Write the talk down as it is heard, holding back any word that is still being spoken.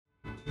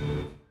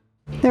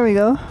There we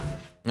go.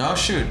 Oh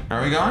shoot,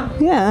 are we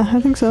going? Yeah,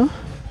 I think so.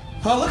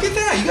 Oh, look at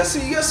that! You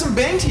got some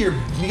bang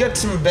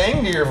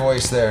to your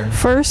voice there.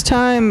 First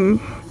try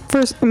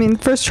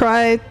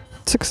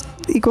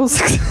equals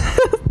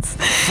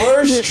success.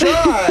 First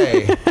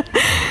try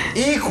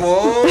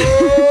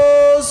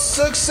equals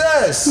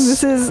success.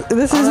 This is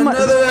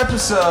another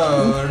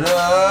episode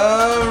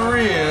of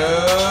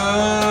Real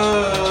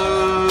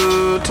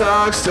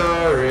Talk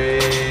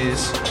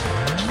Stories.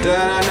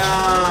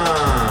 Da-na-na.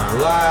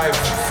 Live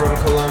from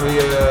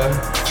Columbia,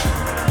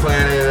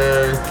 planet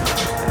Earth,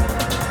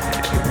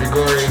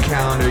 Gregorian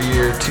calendar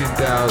year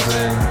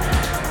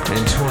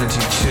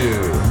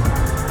 2022.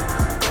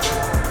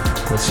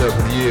 What's up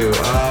with you?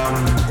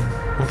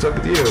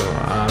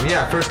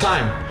 Yeah, first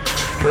time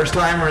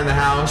we're in the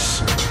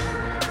house.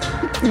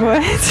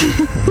 What?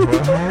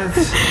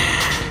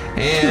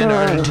 And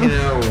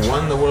Argentina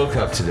won the World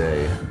Cup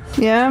today.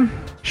 Yeah.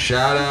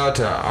 Shout out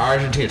to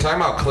Argentina.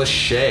 Talking about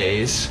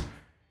cliches.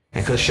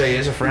 And cliche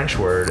is a French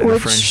word, and the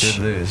French did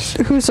lose.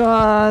 Who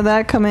saw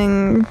that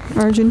coming?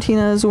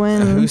 Argentina's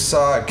win. Who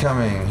saw it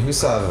coming? Who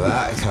saw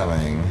that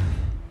coming?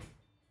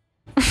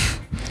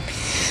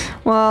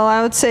 Well,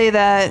 I would say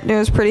that it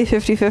was pretty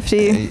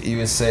 50-50. You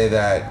would say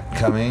that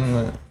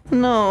coming?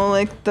 No,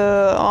 like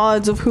the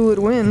odds of who would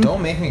win.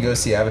 Don't make me go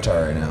see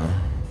Avatar right now.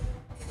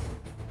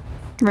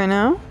 Right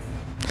now?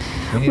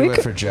 We need to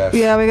wait for Jeff.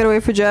 Yeah, we gotta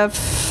wait for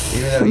Jeff.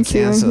 Even though he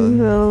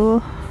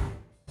canceled.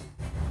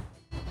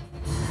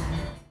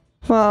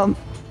 Well,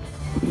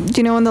 do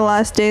you know when the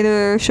last day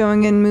they're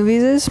showing in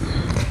movies is?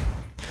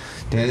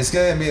 Dude, it's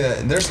gonna be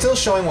they're still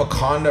showing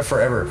Wakanda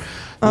Forever.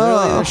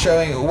 Literally, they're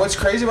showing. What's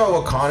crazy about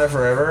Wakanda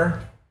Forever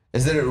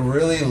is that it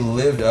really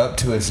lived up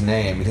to its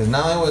name, because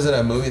not only was it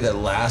a movie that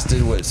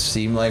lasted what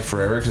seemed like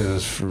forever because it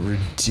was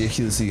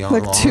ridiculously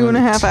long,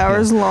 2.5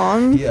 hours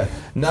long. Yeah,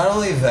 not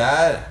only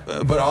that,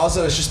 but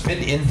also it's just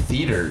been in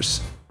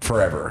theaters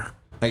forever.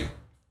 Like,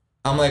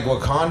 I'm like,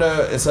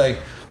 Wakanda. It's like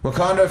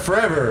Wakanda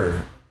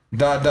Forever. ...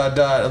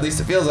 At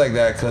least it feels like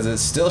that because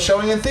it's still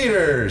showing in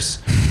theaters.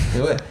 They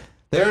were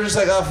just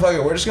like, oh fuck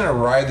it, we're just gonna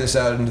ride this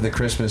out into the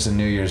Christmas and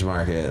New Year's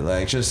market.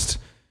 Like, just,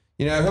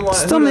 you know,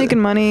 who making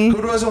money?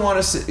 Who doesn't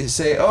want to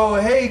say, oh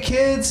hey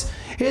kids,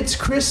 it's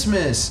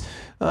Christmas,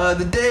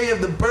 the day of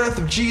the birth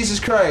of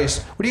Jesus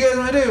Christ. What do you guys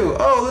want to do?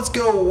 Oh, let's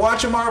go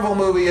watch a Marvel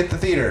movie at the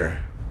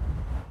theater.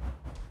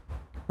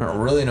 I don't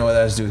really know what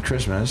that has to do with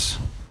Christmas.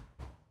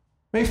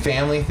 Maybe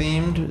family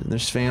themed.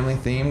 There's family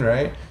themed,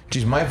 right?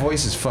 Jeez, my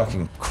voice is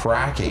fucking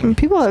cracking.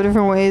 People have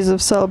different ways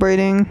of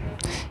celebrating.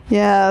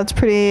 Yeah, that's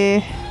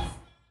pretty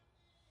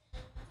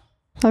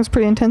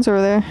intense over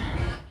there.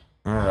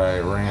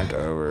 Alright, rant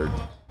over.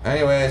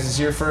 Anyways, it's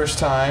your first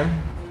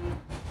time.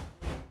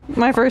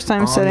 My first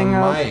time setting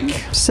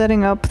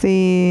up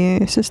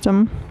the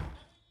system.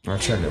 I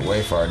turned it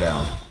way far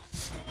down.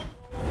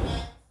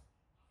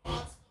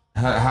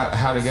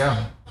 How'd it go?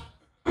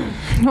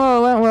 Well,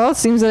 it went well. It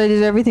seems that I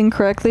did everything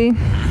correctly.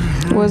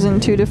 It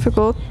wasn't too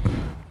difficult.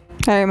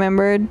 I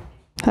remembered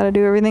how to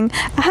do everything.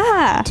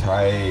 Ah!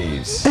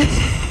 Tice.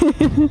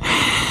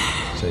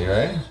 So you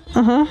ready?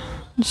 Uh-huh.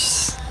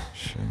 Just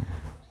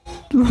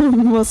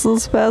muscle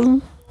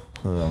spasm.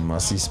 A little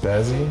musty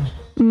spazzy.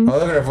 Mm. Oh,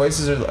 look, our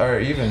voices are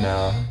even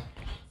now.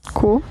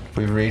 Cool.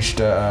 We've reached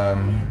a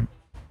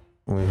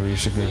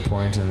good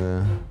point in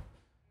the.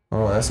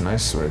 Oh, that's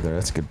nice right there.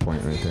 That's a good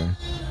point right there.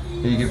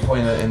 You can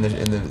point in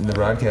the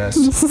broadcast.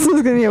 This is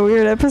gonna be a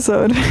weird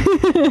episode. You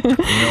know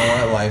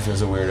what? Life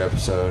is a weird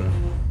episode.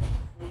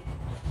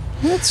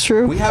 That's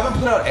true. We haven't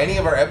put out any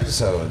of our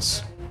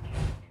episodes.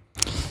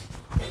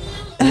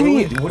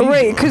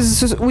 Right,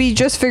 because we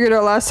just figured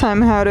out last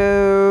time how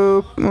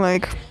to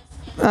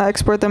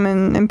export them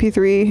in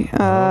MP3,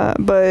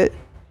 but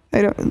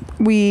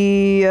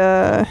we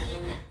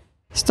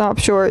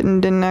stopped short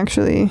and didn't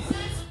actually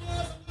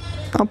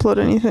upload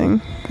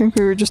anything. I think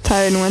we were just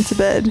tired and went to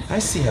bed. I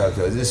see how it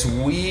goes. It's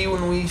we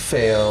when we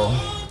fail,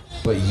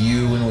 but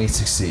you when we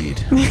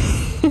succeed.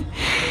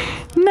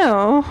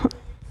 No,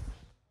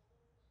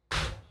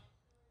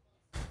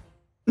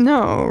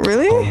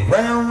 really? A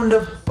round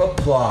of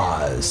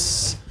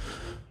applause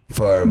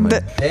for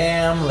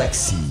Madame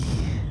Lexi.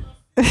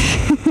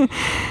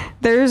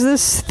 There's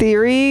this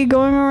theory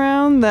going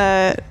around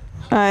that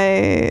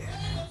I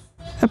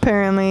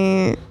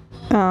apparently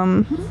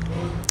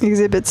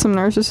exhibit some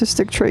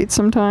narcissistic traits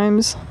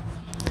sometimes.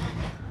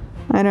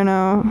 I don't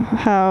know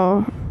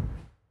how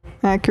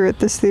accurate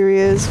this theory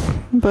is,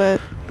 but...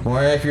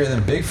 More accurate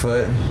than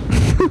Bigfoot.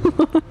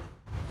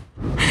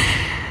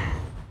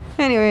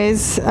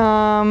 Anyways, You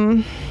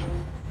don't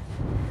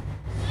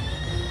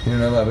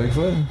know about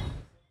Bigfoot?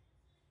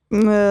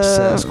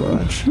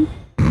 Sasquatch.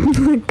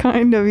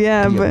 Kind of,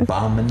 yeah, the but...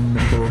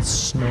 abominable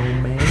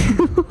snowman.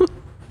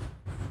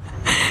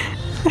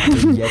 The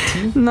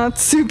Yeti. Not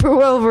super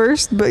well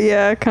versed, but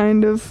yeah,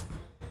 kind of.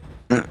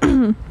 Make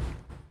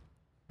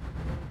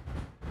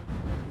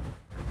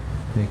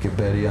a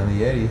Betty on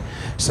the Yeti.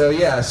 So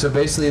yeah, so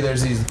basically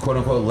there's these quote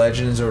unquote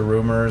legends or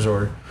rumors,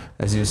 or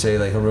as you would say,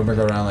 like a rumor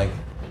go around like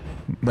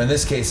But in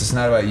this case, it's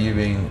not about you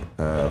being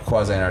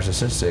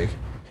quasi-narcissistic.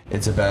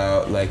 It's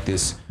about like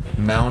this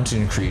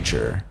mountain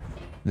creature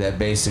that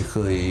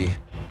basically,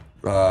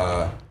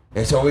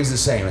 it's always the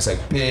same. It's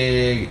like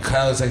big,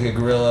 kind of looks like a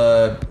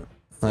gorilla,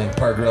 like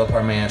part gorilla,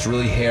 part man. It's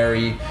really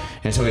hairy,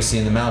 and it's always seen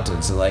in the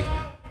mountains. So like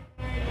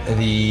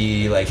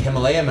the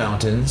Himalaya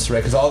mountains, right?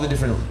 Because all the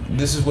different,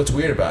 this is what's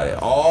weird about it.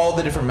 All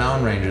the different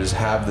mountain ranges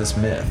have this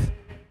myth.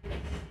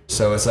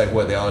 So it's like,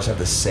 what, they all just have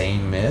the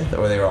same myth,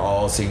 or they were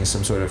all seeing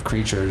some sort of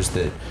creatures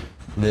that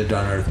lived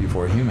on Earth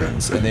before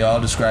humans, and they all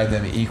describe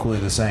them equally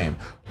the same: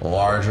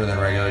 larger than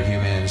regular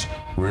humans,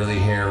 really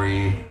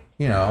hairy,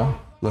 you know,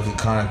 looking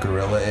kind of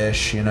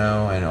gorilla-ish, you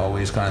know, and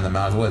always kind of in the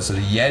mountains woods. So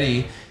the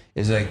Yeti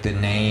is like the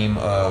name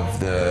of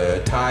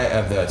the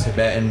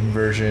Tibetan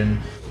version.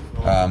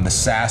 The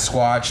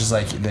Sasquatch is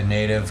like the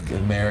Native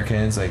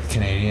Americans, like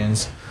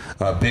Canadians.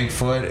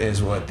 Bigfoot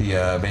is what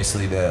the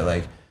basically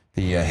the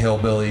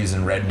hillbillies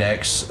and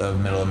rednecks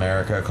of Middle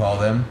America call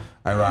them.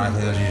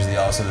 Ironically, those are usually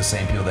also the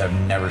same people that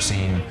have never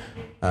seen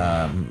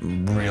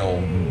real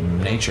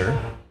nature.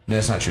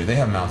 That's not true. They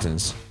have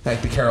mountains,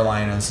 like the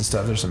Carolinas and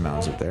stuff. There's some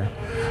mountains up there.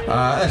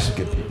 That's just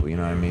good people, you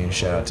know what I mean?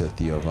 Shout out to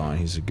Theo Vaughn.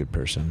 He's a good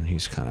person.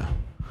 He's kind of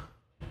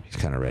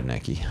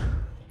rednecky.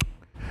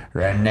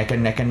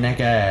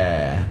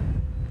 Rednecka.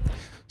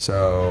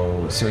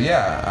 So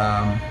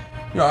yeah.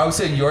 You know, I would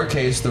say in your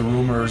case, the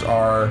rumors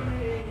are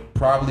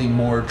probably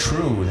more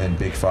true than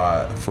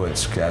Bigfoot,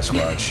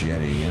 Sasquatch,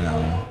 Yeti, you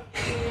know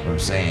what I'm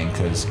saying?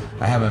 Because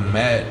I haven't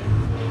met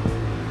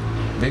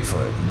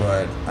Bigfoot,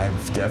 but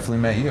I've definitely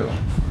met you.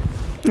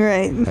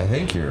 Right. I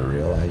think you're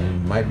real. You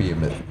might be a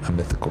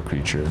mythical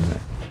creature. I'm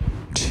not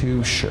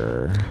too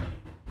sure.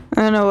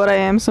 I don't know what I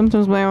am.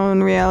 Sometimes my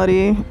own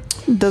reality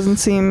doesn't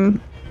seem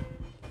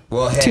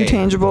too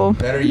tangible.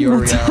 Better your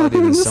reality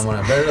than someone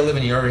else. Better to live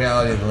in your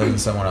reality than live in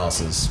someone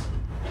else's.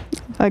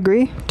 I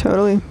agree.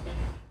 Totally.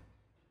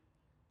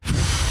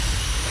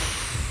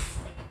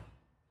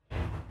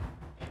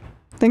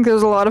 I think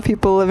there's a lot of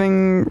people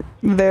living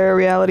their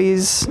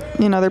realities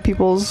in other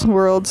people's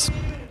worlds.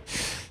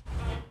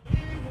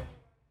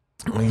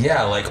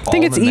 Yeah, like all I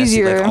think it's the messy,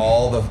 easier. like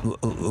all the,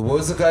 what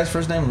was the guy's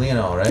first name?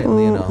 Lionel, right?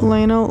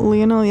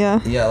 Lionel, yeah.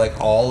 Yeah, like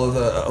all of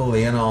the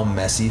Lionel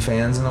Messi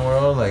fans in the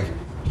world, like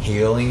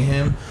hailing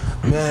him,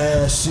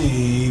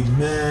 Messi,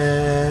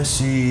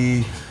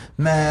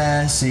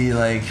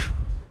 like.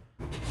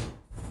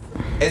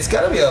 It's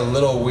got to be a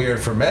little weird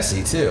for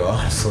Messi too,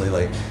 honestly.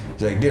 Like,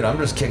 he's like, dude, I'm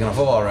just kicking a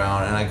football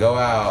around, and I go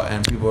out,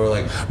 and people are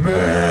like,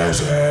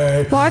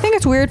 Messi. Well, I think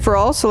it's weird for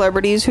all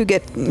celebrities who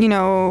get, you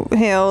know,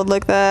 hailed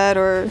like that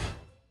or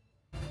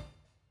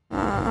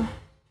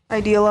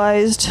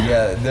idealized.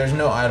 Yeah, there's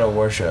no idol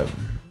worship.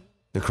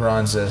 The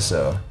Quran says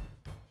so.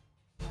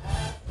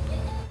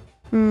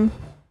 Yeah,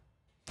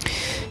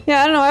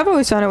 I don't know. I've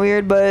always found it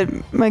weird, but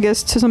I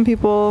guess to some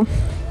people,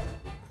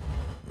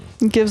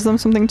 it gives them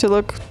something to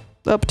look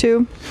up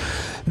to.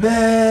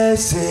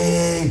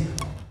 Messi.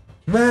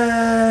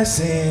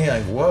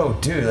 Like, whoa,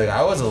 dude. Like,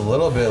 I was a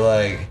little bit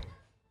like,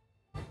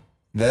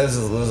 that was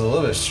a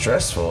little bit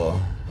stressful.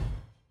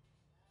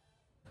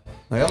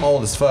 Like, I'm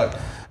old as fuck.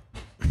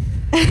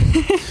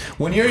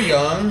 When you're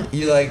young,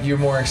 you're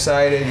more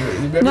excited.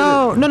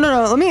 No.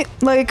 Let me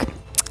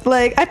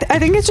I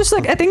think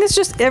it's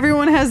just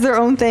everyone has their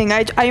own thing.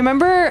 I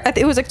remember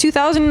it was like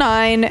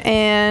 2009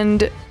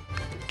 and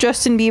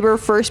Justin Bieber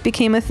first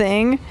became a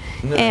thing.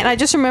 No. And I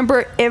just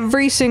remember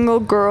every single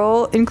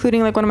girl,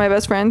 including like one of my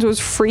best friends, was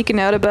freaking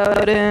out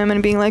about him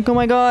and being like, "Oh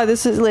my god,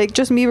 this is like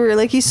Justin Bieber,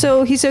 like he's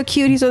so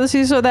cute, he's so this,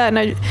 he's so that."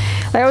 And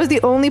I was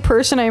the only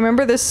person. I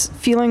remember this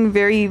feeling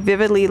very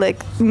vividly,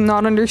 like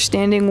not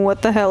understanding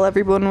what the hell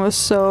everyone was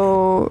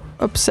so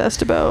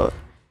obsessed about.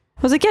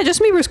 I was like, yeah,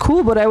 Justin Bieber's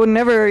cool, but I would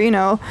never, you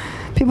know.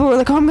 People were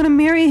like, "Oh, I'm gonna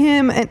marry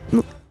him," and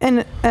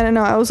I don't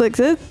know. I was like,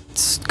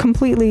 that's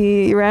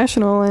completely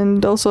irrational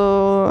and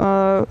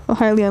also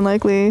highly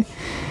unlikely.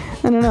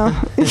 I don't know.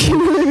 You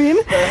know what I mean?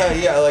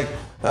 Yeah, like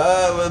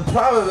with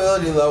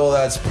probability level,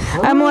 that's.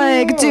 I'm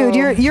like, dude,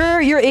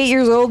 you're 8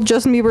 years old.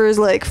 Justin Bieber is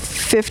like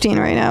 15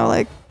 right now.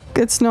 Like,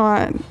 it's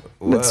not.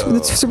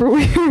 It's super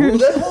weird. Well,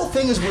 that whole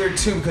thing is weird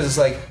too because it's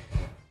like,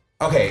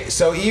 okay,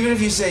 so even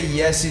if you say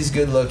yes, he's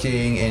good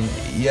looking, and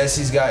yes,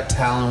 he's got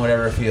talent,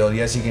 whatever field,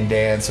 yes, he can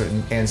dance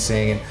and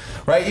sing, and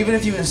right. Even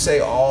if you can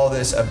say all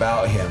this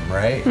about him,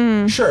 right?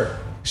 Sure.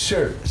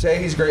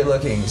 Say he's great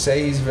looking.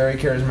 Say he's very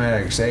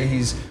charismatic. Say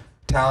he's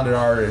talented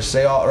artist,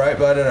 say all right,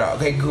 blah, blah, blah.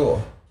 Okay,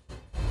 cool.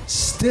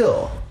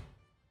 Still,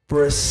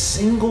 for a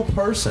single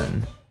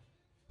person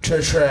to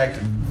attract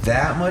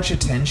that much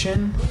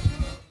attention,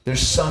 there's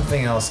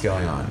something else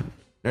going on.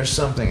 There's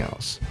something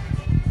else.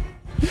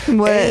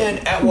 What?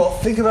 And well,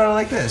 think about it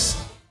like this.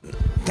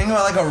 Think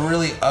about like a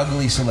really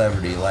ugly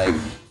celebrity like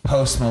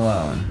Post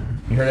Malone.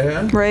 You heard of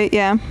him? Right,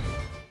 yeah.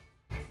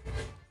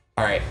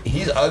 All right,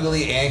 he's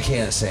ugly and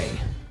can't sing.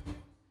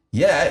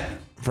 Yet,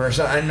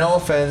 no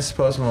offense,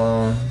 Post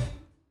Malone.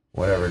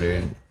 Whatever,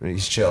 dude.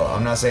 He's chill.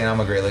 I'm not saying I'm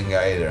a great looking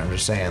guy either. I'm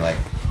just saying, like,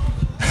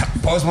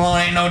 Post Malone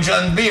ain't no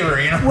Justin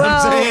Bieber, you know what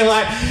Well, I'm saying?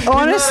 Like, he's not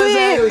honestly,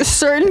 exactly-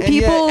 certain and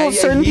people, yet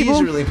certain he's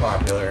people. really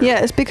popular.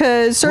 Yes,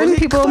 because certain Look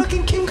at people.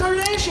 fucking Kim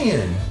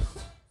Kardashian.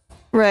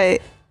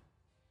 Right.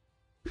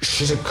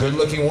 She's a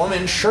good-looking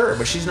woman, sure,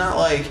 but she's not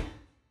like.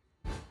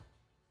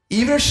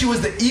 Even if she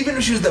was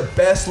the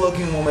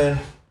best-looking woman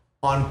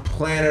on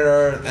planet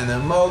Earth and the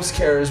most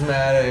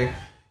charismatic,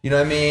 you know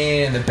what I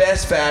mean, and the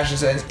best fashion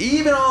sense,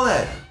 even all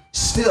that,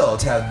 still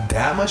to have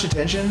that much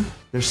attention,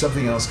 there's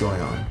something else going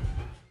on.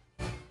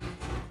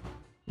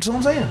 That's what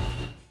I'm saying.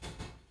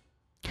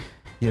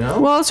 You know?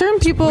 Well, certain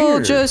people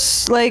weird.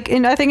 just like,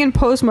 and I think in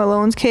Post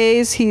Malone's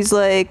case, he's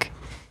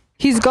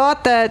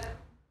got that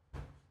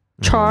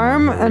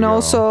charm, here we and go.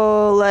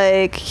 also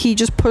like he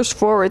just pushed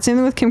forward. Same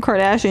thing with Kim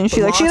Kardashian.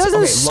 She But she doesn't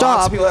Lots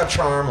stop. of people have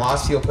charm.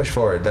 Lots of people push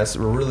forward. That's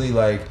really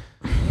like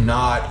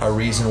not a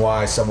reason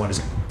why someone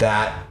is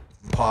that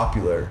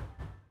popular.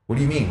 What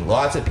do you mean?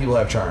 Lots of people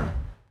have charm.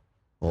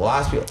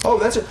 Lots of people. Oh,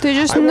 that's it. They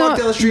just I know- walk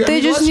down the street. they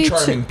I mean, just lots need of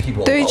charming to-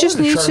 people. they Oh, just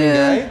the need charming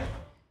to- guy.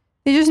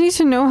 They just need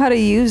to know how to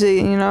use it.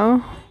 You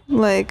know,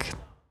 like.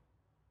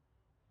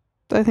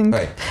 I think,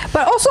 Right.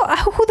 but also,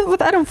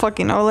 I don't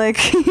fucking know.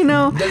 Like, you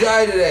know, The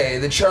guy today,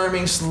 the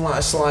charming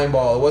slime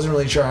ball. It wasn't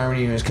really charming.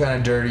 He was kind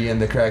of dirty,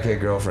 and the crackhead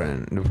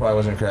girlfriend. It probably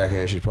wasn't a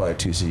crackhead. She's probably a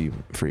 2C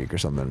freak or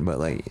something. But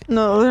like,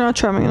 no, they're not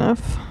charming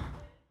enough.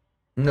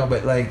 no,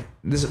 but like,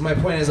 this. My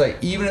point is like,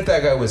 even if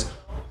that guy was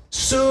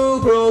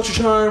super ultra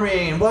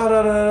charming, blah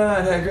blah blah blah,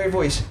 and had a great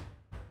voice,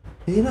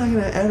 he's not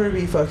gonna ever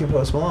be fucking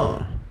Post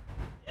Malone.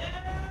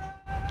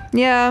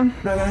 Yeah,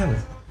 Not gonna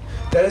happen.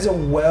 That is a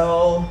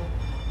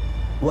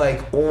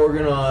like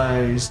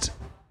organized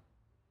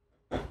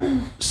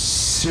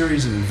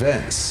series of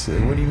events.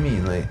 What do you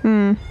mean? Like,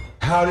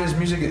 how does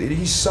music?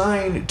 He's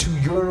signed to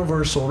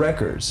Universal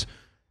Records.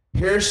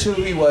 Here's who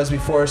he was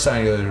before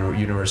signing to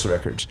Universal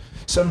Records.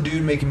 Some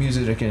dude making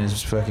music in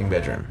his fucking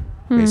bedroom,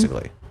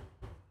 basically.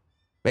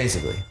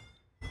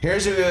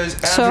 Here's who he is.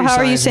 After so he how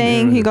are you signs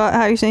saying into- he got?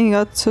 How are you saying he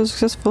got so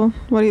successful?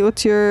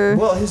 What's your?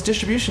 Well, his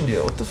distribution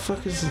deal. What the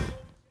fuck is it?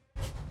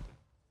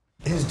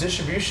 His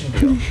distribution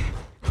deal.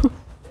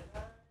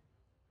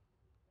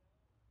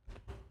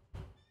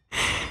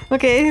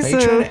 Okay, Are so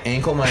you trying to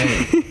ankle my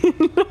ankle?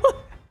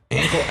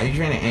 Are you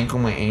trying to ankle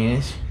my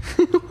anus?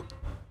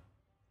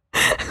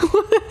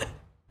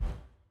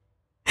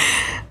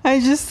 I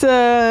just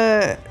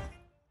I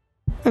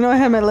know I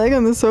had my leg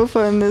on the sofa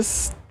in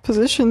this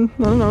position.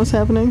 I don't know what's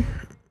happening.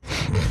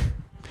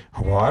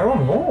 Well, I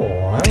don't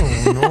know. I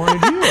have no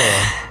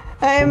idea.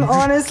 I'm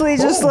honestly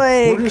just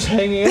we're like, just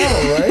hanging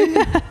out,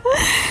 right?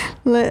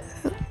 li-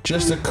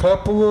 Just a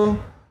couple of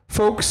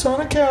folks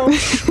on a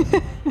couch,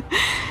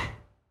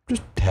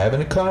 just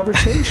having a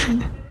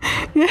conversation.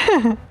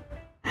 yeah.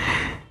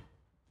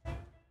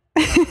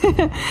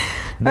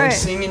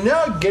 Next thing you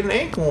know, get an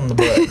ankle in the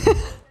butt.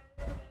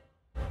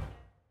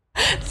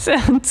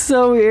 Sounds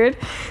so weird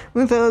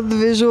without the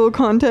visual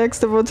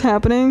context of what's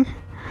happening.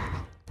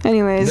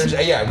 Anyways,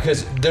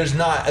 Because there's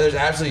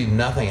absolutely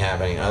nothing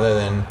happening other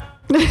than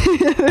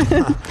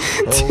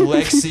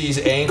Lexi's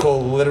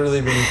ankle literally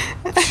being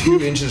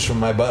 2 inches from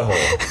my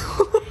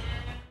butthole.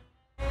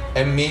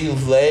 And me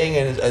laying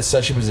in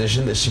such a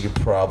position that she could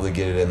probably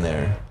get it in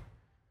there.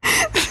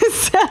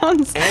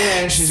 sounds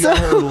And she's got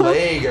her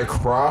leg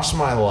across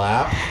my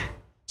lap,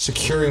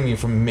 securing me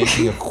from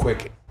making a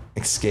quick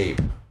escape.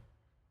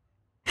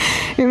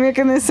 you're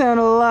making this sound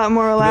a lot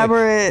more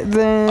elaborate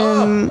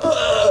than.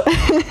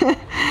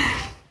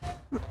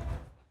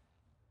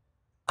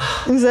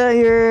 Is that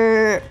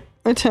your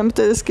attempt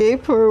at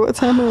escape, or what's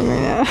happening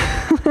right now?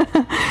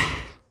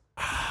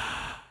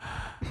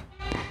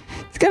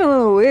 It's getting a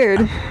little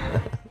weird.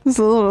 Just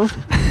a little.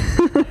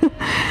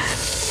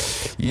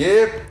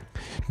 Yep.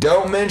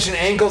 Don't mention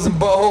ankles and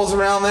buttholes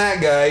around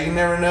that guy. You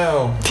never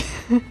know.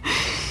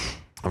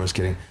 I'm just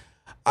kidding.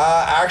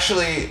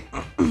 Actually,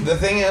 the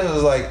thing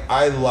is like,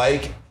 I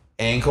like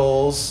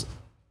ankles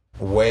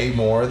way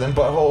more than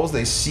buttholes.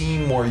 They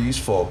seem more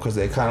useful because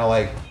they kind of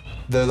like,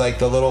 they're like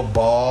the little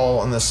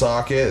ball in the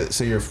socket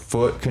so your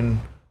foot can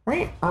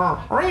Rotate.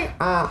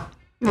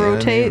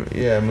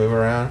 move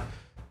around.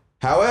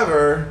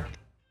 However,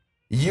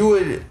 you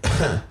would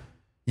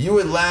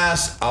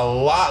last a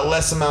lot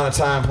less amount of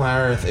time on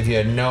planet Earth if you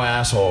had no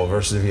asshole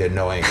versus if you had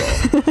no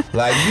ankle.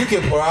 Like, you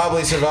could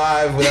probably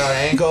survive without an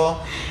ankle,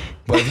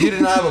 but if you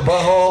did not have a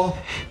butthole,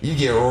 you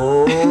get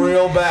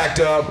real backed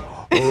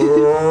up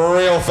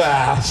real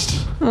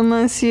fast.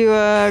 Unless you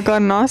got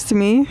an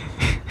ostomy.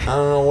 I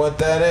don't know what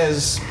that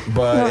is,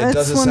 but No, it that's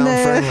doesn't when sound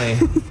they-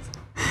 friendly.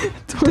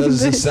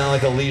 Doesn't sound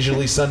like a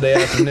leisurely Sunday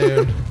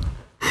afternoon.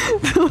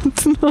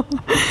 It's not.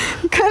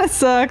 It kind of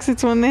sucks.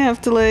 It's when they have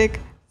to like.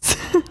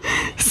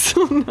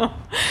 So no.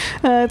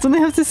 It's when they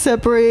have to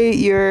separate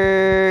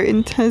your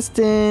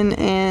intestine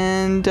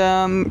and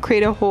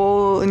create a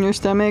hole in your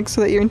stomach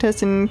so that your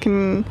intestine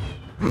can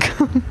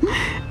come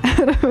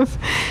out of.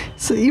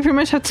 So you pretty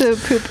much have to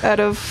poop out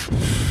of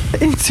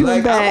into a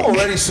Like, bag. I'm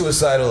already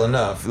suicidal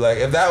enough. Like,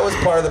 if that was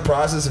part of the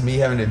process of me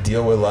having to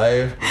deal with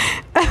life,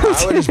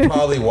 I would just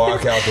probably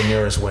walk out the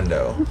nearest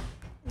window.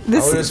 I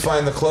would just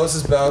find the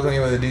closest balcony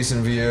with a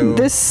decent view.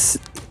 This.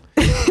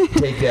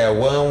 Take that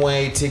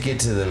one-way ticket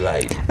to the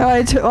light.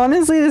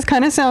 Honestly, this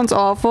kind of sounds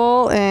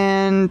awful,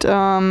 and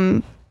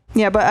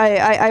yeah, but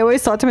I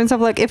always thought to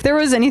myself, like, if there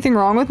was anything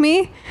wrong with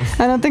me,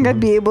 I don't think I'd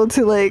be able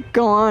to, like,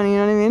 go on, you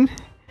know what I mean?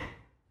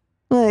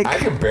 Like, I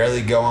could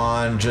barely go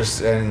on,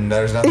 and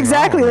there's nothing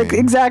exactly, wrong with like, me.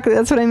 exactly,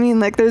 that's what I mean,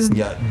 like, there's...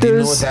 Yeah, do you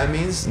know what that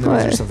means?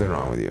 There's something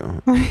wrong with you.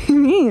 What do you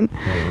mean?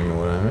 You know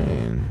what I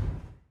mean.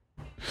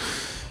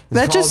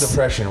 That It's called just...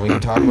 depression. We can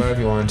talk about it if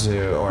you want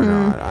to or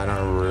not. I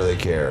don't really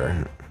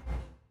care.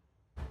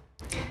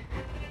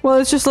 Well,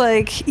 it's just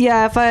like,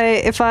 yeah, if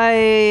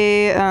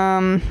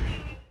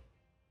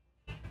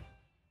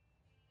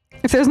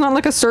there's not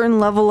like a certain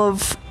level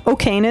of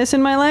okayness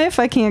in my life,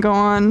 I can't go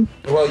on.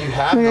 Well, you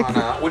have like, gone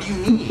out. What do you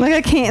mean? Like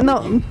I can't.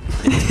 No.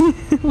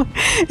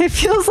 it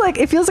feels like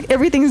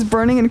everything's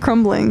burning and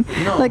crumbling.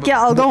 No, like yeah,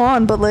 I'll go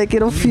on, but like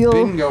it'll feel.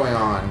 You've been going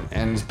on,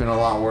 and it's been a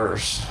lot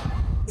worse.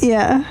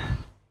 Yeah.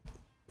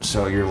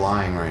 So you're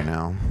lying right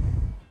now.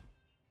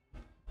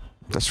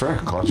 That's right.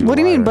 I called you. What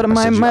do you mean? But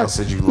I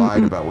said you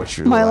lied about what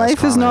your my last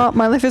life is comment.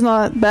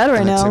 not bad right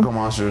And the now. Tickle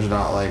Monster is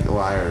not like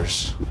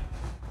liars.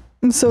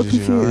 I'm so Did you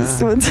know confused.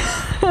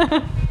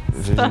 that?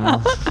 Did you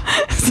know?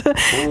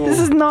 This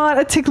is not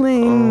a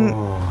tickling.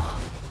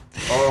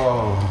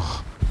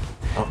 Oh.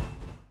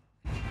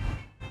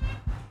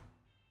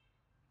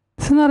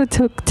 This is not a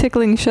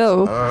tickling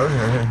show.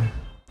 Okay.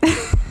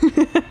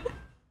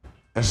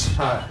 It's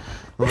not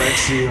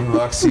Lexi and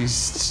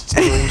Luxie's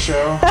tickling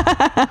show.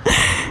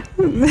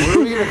 What are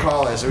we gonna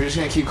call this? Are we just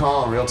gonna keep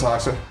calling it Real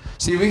Talk Stories?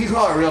 See, we can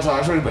call it Real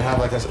Talk Stories, but have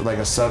like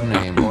a sub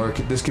name, or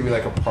this could be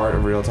like a part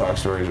of Real Talk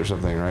Stories or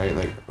something, right?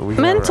 Like we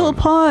can Mental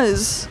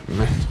pause.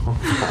 Mental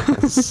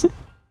pause.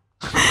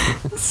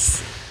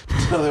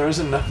 No, there was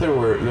another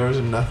word. There was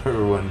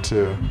another one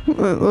too.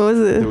 What was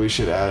it? That we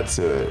should add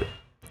to it.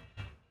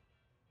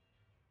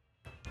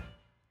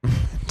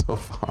 Mental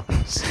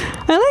pause.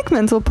 I like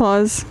mental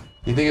pause.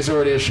 You think it's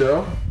already a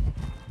show?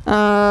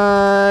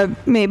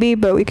 Maybe,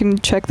 but we can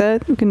check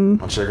that. We can.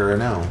 I'll check it right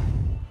now.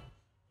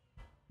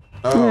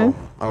 Oh, Okay.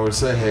 I would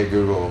say Hey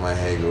Google. My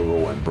Hey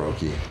Google went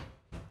brokey.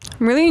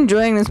 I'm really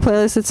enjoying this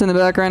playlist that's in the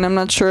background. I'm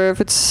not sure if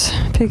it's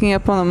picking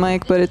up on the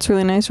mic, but it's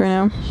really nice right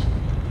now.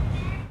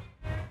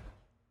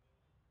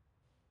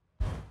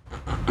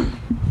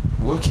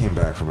 What came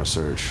back from a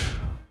search?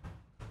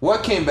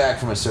 What came back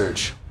from a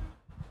search?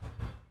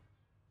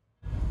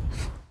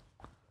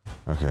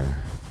 Okay.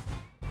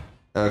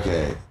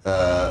 Okay.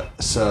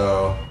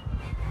 So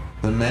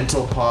the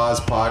Mental Pause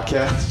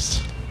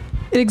podcast.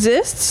 It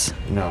exists?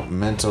 No,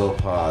 Mental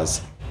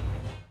Pause.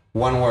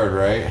 One word,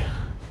 right?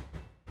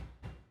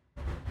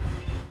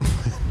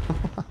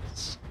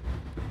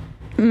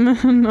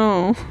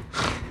 No.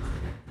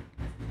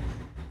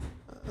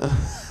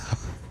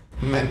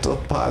 Mental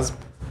Pause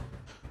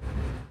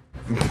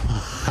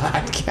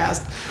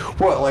podcast.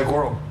 What? Like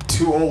we're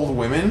two old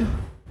women?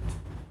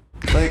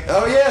 Like,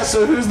 oh yeah.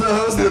 So who's the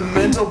host of the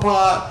Mental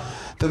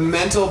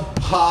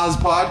Pause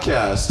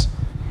podcast?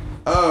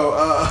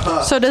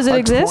 Oh, so does it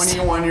exist? A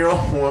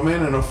 21-year-old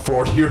woman and a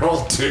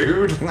 40-year-old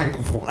dude? Like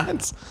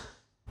what?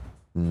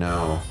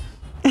 No.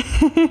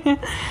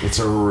 It's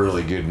a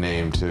really good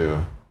name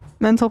too.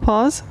 Mental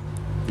pause?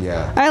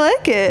 Yeah. I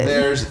like it.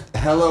 There's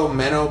Hello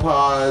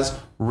Menopause,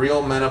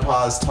 Real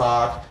Menopause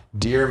Talk,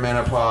 Dear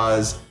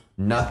Menopause,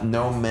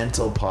 no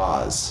mental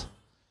pause.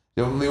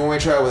 You want me to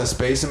try it with a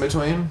space in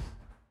between?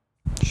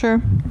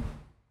 Sure.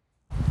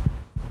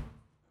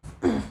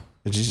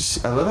 Did you see,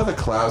 I love how the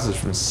clouds are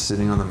from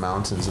sitting on the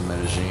mountains of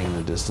Medellin in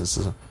the distance.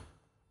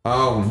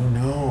 Oh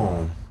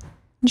no.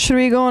 Should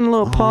we go on a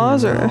little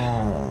pause or?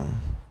 No.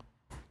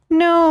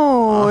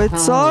 No,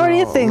 it's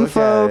already a thing, Look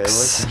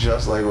folks. At it. It looks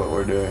just like what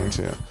we're doing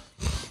too.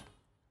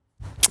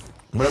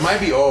 But it might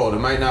be old. It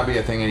might not be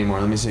a thing anymore.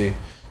 Let me see.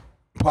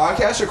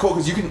 Podcasts are cool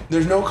because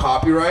there's no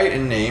copyright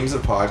in names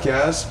of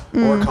podcasts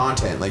or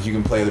content. Like you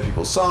can play other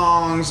people's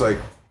songs. Like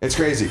it's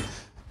crazy.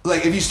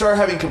 Like if you start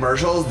having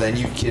commercials, then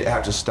you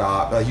have to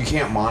stop. Like you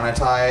can't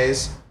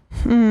monetize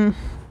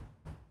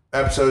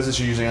episodes that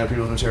you're using other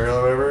people's material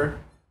or whatever.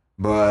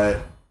 But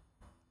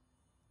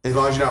as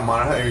long as you're not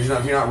monetizing,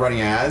 if you're not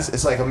running ads,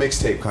 it's like a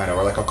mixtape kind of,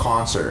 or like a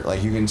concert.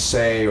 Like you can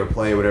say or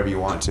play whatever you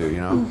want to,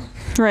 you know?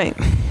 Right.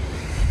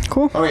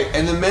 Cool. Okay,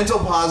 and the Mental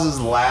Pause's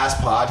last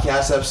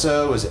podcast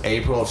episode was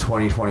April of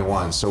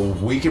 2021. So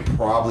we could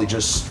probably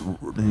just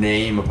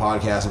name a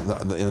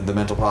podcast the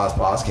Mental Pause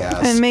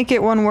podcast. And make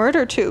it one word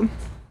or two?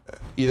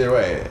 Either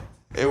way,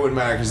 it wouldn't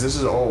matter because this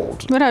is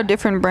old. Would have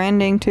different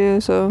branding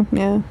too, so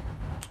yeah.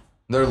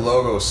 Their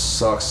logo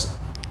sucks.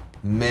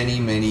 Many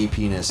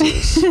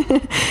penises.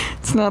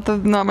 It's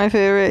not my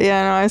favorite.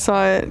 Yeah, no, I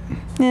saw it.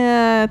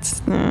 Yeah,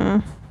 it's.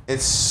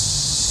 It's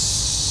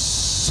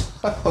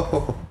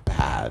so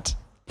bad.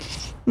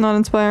 Not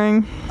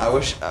inspiring.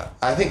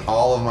 I think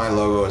all of my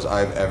logos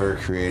I've ever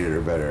created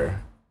are better.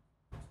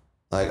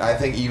 Like I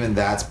think even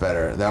that's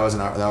better. That was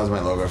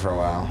my logo for a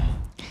while.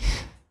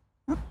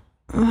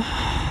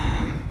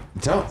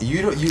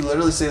 You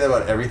literally say that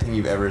about everything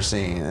you've ever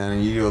seen,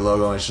 and you do a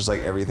logo and it's just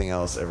like everything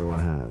else everyone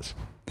has.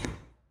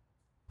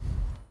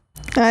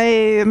 I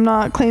am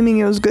not claiming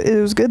it was good.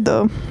 It was good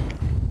though.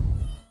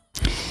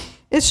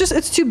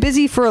 It's too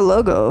busy for a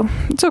logo.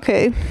 It's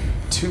okay.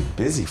 Too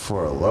busy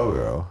for a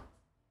logo.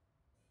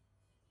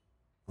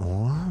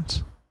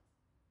 What?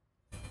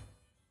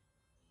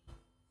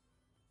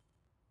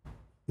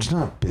 It's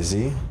not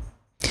busy.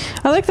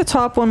 I like the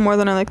top one more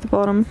than I like the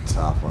bottom.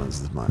 Top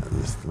one's my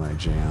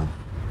jam.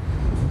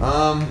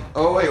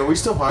 Oh wait, are we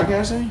still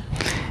podcasting?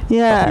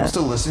 Yeah. Are people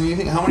still listening? You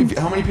think how many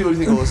people do you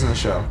think will listen to the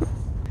show?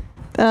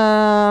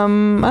 I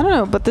don't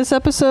know, but this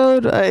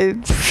episode,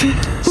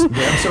 The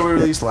episode we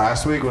released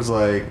last week was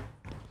like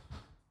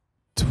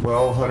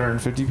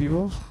 1,250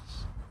 people.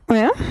 Oh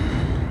yeah.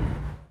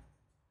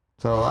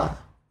 Is that a lot?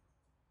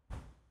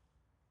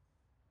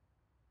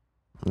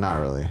 Not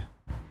really.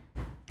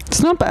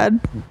 It's not bad.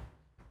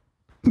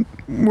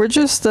 We're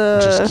just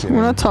kidding.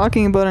 we're not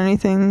talking about I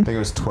anything. think it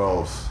was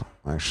 12,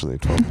 actually.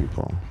 12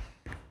 people.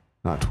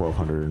 Not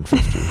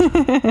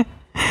 1,250.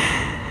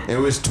 It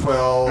was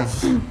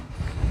 12,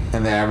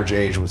 and the average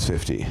age was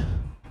 50.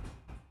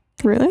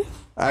 Really?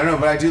 I don't know,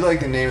 but I do like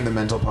the name of the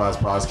Mental Pause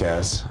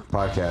podcast.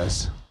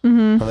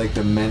 Mm-hmm. I like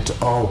the Mental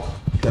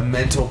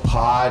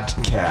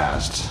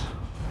Podcast.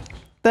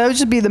 That would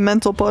just be the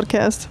mental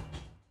podcast.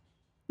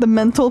 The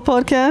mental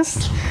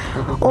podcast.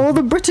 All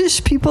the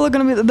British people are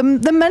gonna be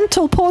the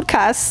mental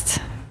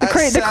podcast. The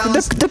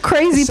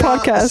crazy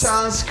podcast.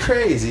 Sounds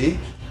crazy.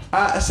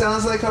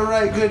 Sounds like a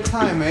right good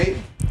time, mate.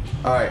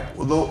 All right,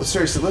 well,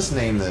 seriously, let's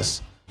name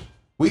this.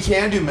 We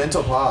can do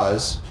Mental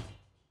Pause.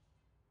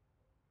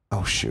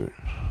 Oh shoot.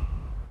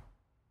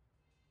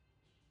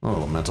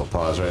 Oh, mental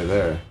pause right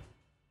there.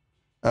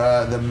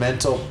 The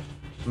mental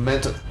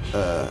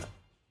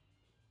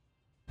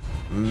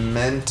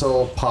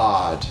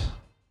pod.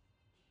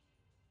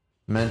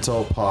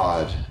 Mental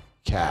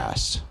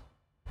podcast.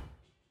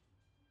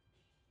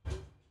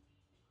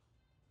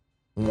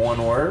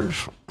 One word.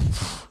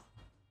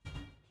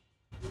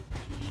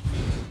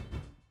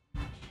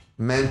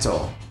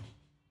 Mental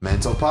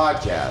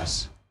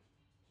podcast.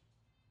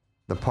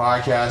 The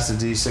podcast to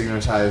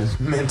destigmatize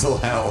mental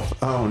health.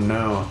 Oh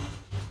no.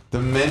 The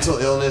mental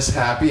illness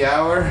happy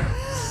hour.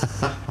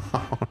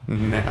 Oh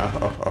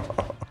no.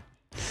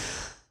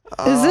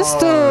 Is this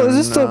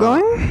still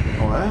going?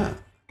 What?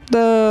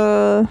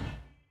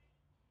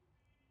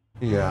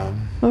 Yeah.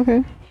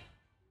 Okay.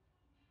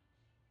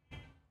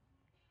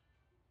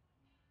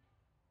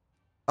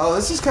 Oh,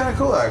 this is kind of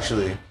cool,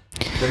 actually.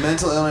 The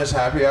mental illness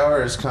happy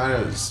hour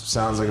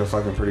sounds like a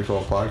fucking pretty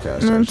cool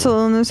podcast. Mental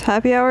illness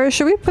happy hour.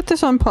 Should we put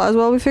this on pause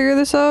while we figure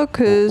this out? What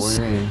do you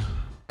mean?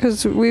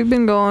 Because we've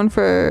been going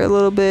for a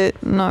little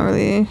bit, not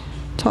really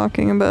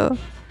talking about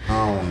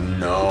Oh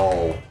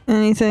no.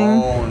 anything.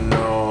 Oh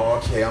no.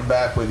 Okay, I'm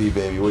back with you,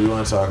 baby. What do you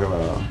want to talk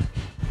about?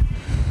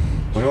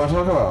 What do you want to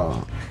talk about?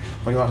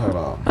 What do you want to talk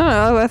about? I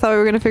don't know. I thought we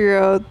were gonna figure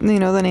out, the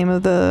name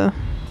of the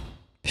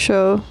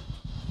show.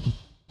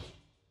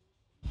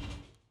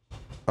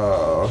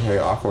 Okay,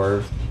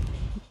 awkward.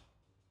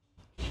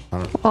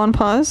 On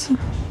pause.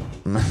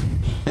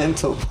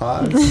 Mental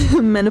pause.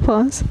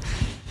 Menopause.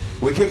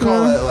 We could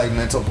call it like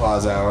mental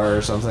pause hour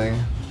or something,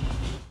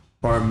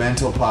 or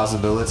mental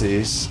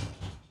possibilities.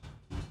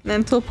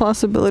 Mental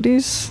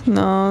possibilities?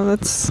 No,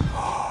 that's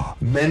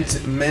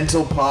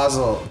Mental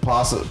possible.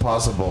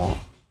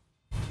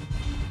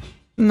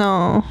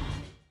 no.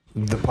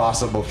 The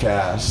possible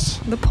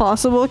cast. The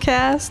possible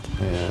cast.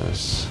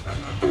 Yes.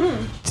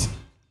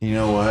 You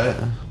know what?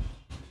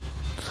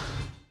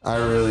 I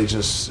really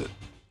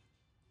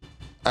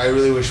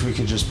wish we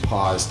could just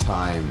pause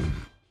time.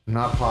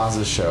 Not pause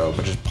the show,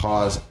 but just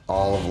pause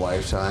all of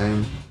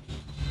Lifetime,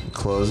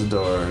 close the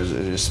doors,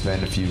 and just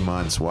spend a few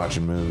months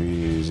watching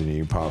movies and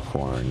eating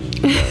popcorn and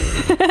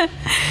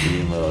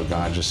eating little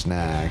ganja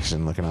snacks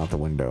and looking out the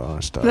window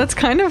and stuff. That's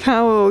kind of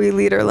how we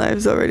lead our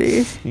lives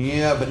already.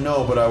 Yeah, but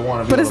I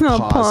want to be But able it's to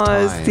not pause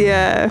paused. time.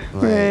 Yeah,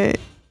 Like, right.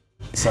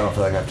 So I don't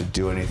feel like I have to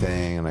do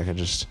anything, and I can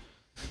just,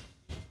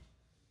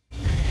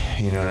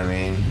 you know what I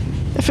mean?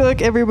 I feel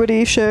like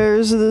everybody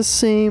shares the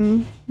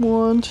same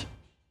want.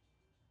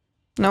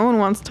 No one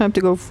wants time to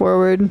go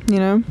forward,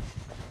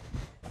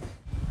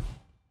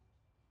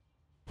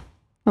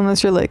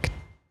 Unless you're like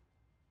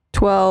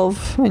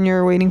 12 and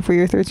you're waiting for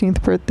your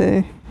 13th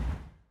birthday.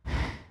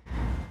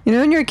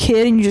 When you're a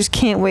kid and you just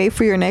can't wait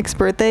for your next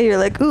birthday, you're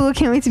like, ooh, I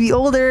can't wait to be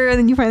older. And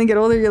then you finally get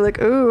older, you're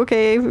like, ooh,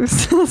 okay,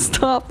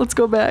 stop, let's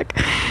go back.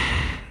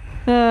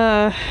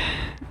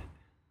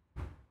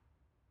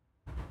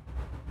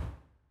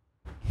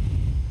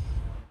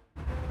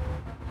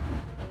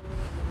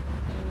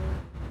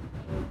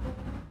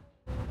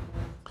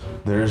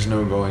 There's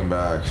no going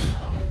back.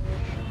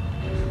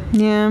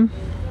 Yeah.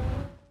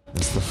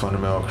 It's the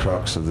fundamental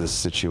crux of this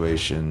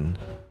situation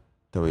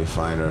that we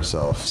find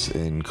ourselves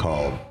in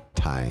called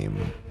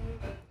time.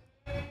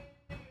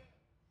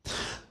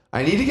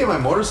 I need to get my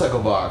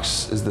motorcycle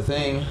box is the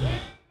thing.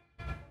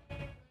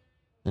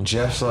 And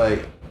Jeff's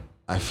like,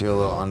 I feel a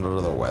little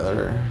under the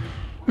weather.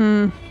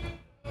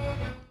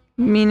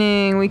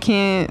 Meaning we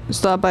can't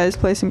stop by his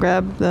place and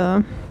grab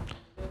the...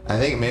 I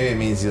think maybe it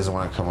means he doesn't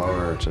want to come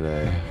over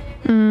today.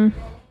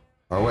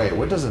 Or wait,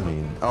 what does it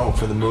mean? Oh,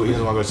 for the movie. He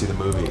doesn't want to go see the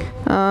movie.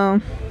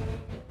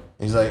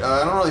 He's like,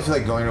 I don't really feel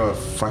like going to a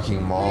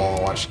fucking mall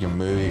and watching a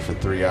movie for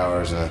 3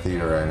 hours in a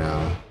theater right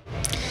now.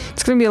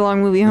 It's gonna be a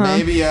long movie, huh?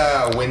 Maybe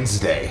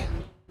Wednesday.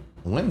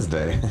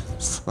 Wednesday?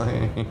 It's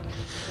like,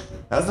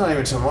 that's not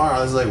even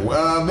tomorrow. It's like,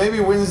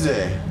 maybe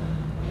Wednesday.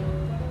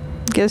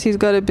 Guess he's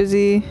got a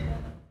busy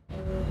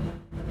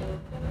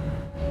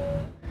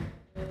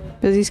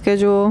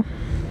schedule.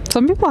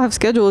 Some people have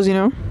schedules, you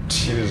know?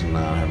 She does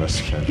not have a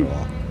schedule.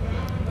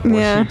 What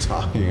are you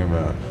talking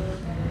about?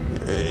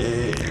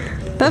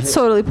 That's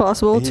totally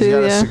possible, he's too,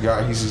 got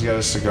yeah. He's got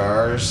his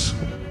cigars.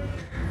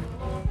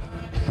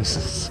 What's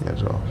his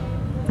schedule?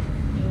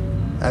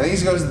 I think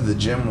he goes to the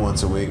gym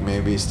once a week,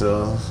 maybe,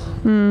 still.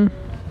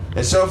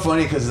 It's so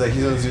funny, because like,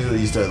 he's one of those dudes that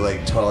used to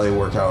like totally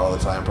work out all the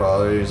time,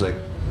 probably. He's like,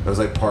 it was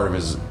like part of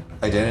his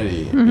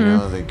identity, you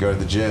know, like go to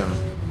the gym.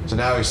 So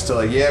now he's still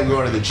like, yeah, I'm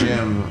going to the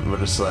gym,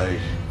 but it's like,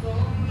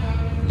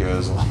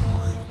 goes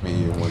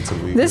maybe once a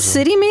week. This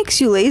city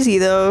makes you lazy,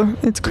 though.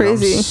 It's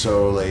crazy. I'm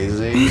so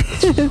lazy. It's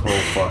so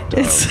fucked up.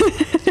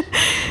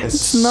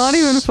 It's not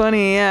even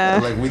funny, yeah.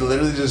 Like, we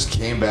literally just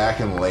came back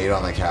and laid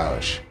on the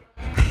couch.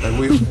 Like,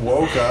 we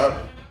woke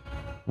up,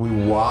 we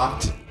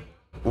walked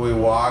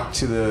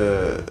to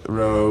the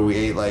road, we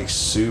ate like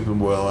soup and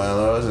boiled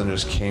aloes, and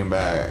just came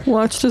back.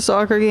 Watched a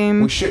soccer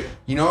game. We should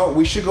go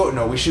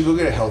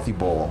get a healthy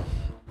bowl.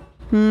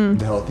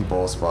 The healthy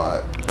bowl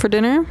spot. For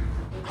dinner?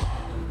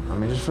 I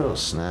mean, just for a little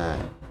snack.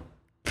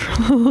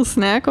 A little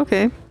snack?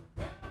 Okay.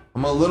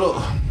 I'm a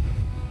little...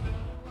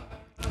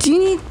 Do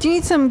you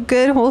need some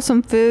good,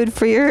 wholesome food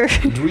for your...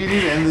 Do we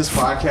need to end this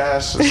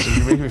podcast?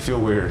 You make me feel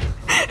weird.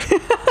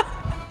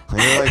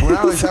 And you're like, we're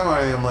not really talking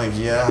about anything. I'm like,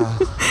 yeah.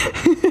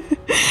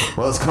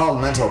 Well, it's called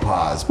mental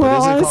pause. But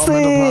well, is it honestly,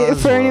 called mental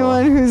pause? for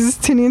anyone who's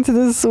tuning into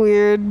this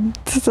weird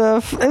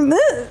stuff...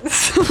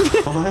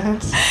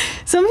 What?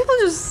 Some people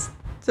just...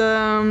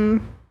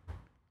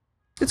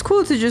 it's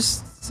cool to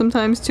just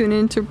sometimes tune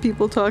into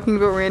people talking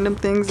about random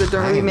things that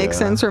don't really make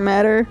sense or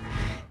matter.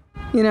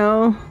 You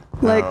know?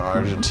 Like,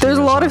 there's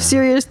a lot of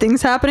serious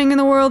things happening in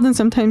the world, and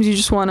sometimes you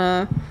just want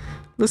to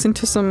listen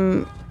to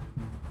some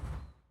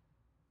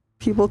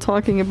people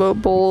talking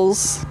about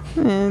bowls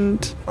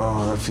and...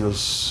 Oh, that feels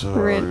so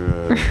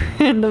good.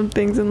 Random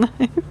things in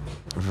life.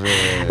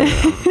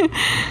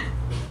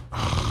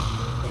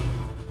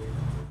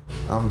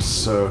 I'm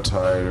so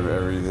tired of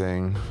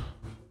everything.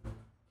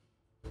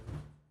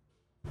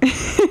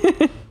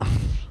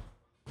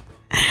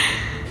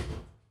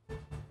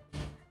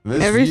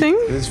 Everything?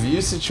 This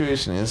view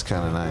situation is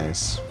kind of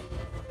nice.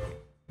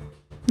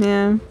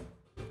 Yeah.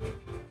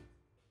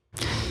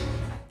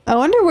 I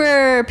wonder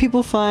where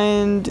people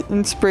find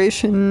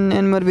inspiration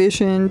and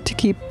motivation to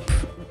keep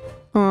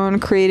on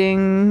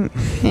creating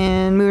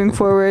and moving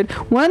forward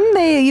when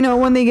they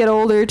get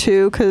older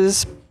too,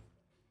 because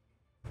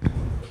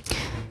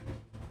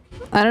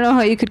I don't know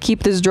how you could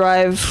keep this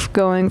drive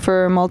going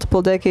for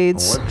multiple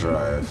decades. What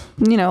drive?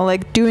 You know,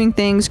 like doing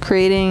things,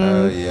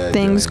 creating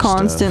things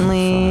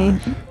constantly.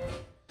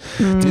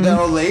 Dude, that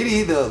old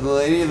lady, the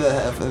lady,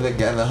 the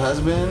guy, the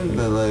husband,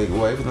 the like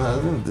wife and the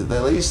husband,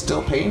 that lady's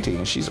still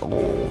painting. She's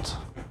old.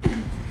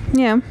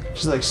 Yeah.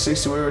 She's like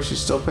 60 whatever. She's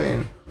still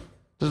painting.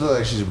 Doesn't look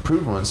like she's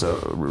improved much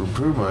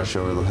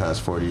over the past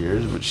 40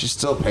 years, but she's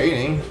still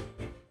painting.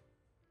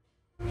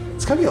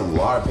 It's gotta be a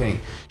lot of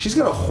painting. She's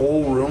got a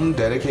whole room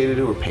dedicated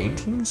to her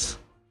paintings.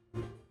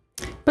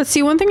 But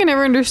see, one thing I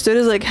never understood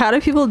is like, how do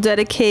people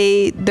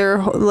dedicate their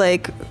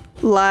like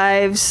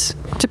lives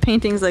to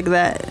paintings like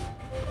that?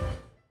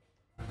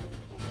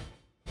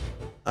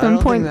 I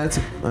don't think that's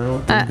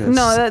but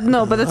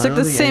that's like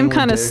the same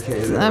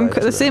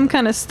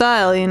kind of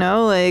style, you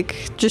know, like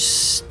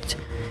just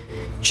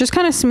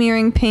kind of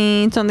smearing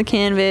paint on the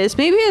canvas.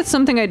 Maybe it's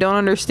something I don't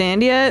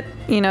understand yet,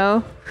 you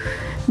know,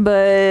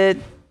 but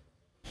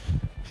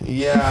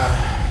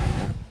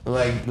yeah,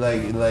 like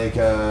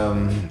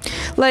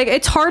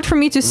it's hard for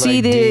me to see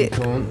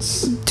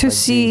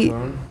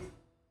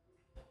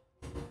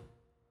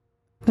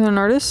an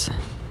artist.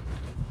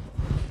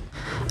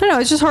 I don't know,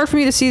 it's just hard for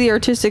me to see the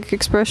artistic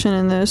expression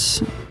in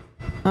this.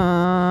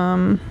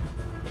 Yeah,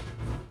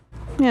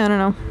 I don't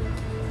know.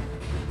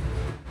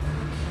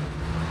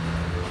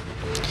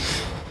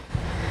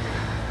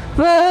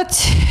 But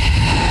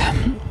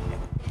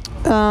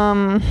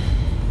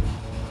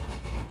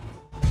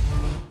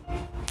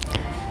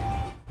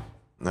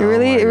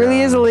it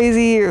really is a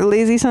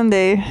lazy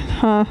Sunday,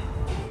 huh?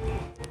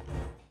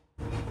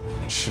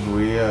 Should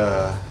we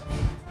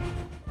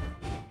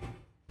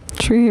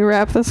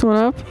wrap this one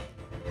up?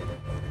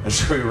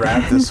 Should we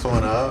wrap this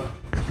one up?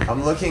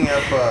 I'm looking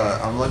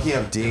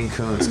up Dean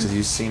Koontz because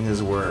you've seen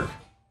his work.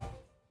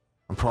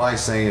 I'm probably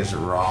saying his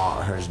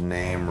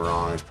name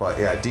wrong. It's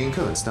probably Dean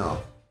Koontz.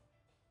 No.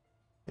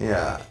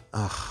 Yeah.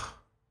 Ugh.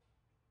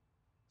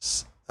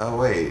 Oh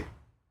wait.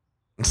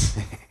 This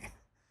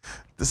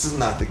is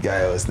not the guy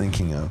I was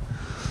thinking of.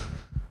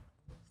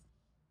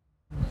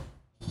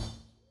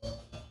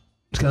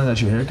 kind of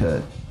got your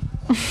haircut.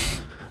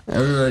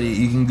 Everybody,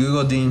 you can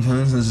Google Dean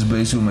Koontz. This is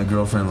basically what my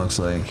girlfriend looks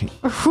like.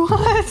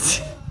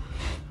 What?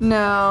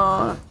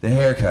 No. The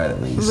haircut,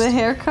 at least. The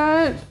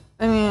haircut?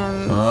 I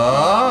mean...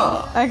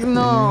 Oh! I You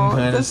no. can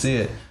kind of see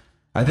it.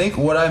 I think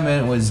what I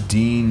meant was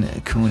Dean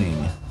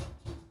Kooning.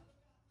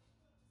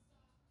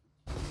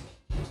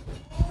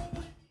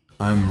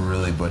 I'm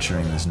really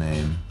butchering this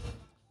name.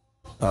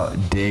 Oh,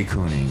 De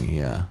Kooning,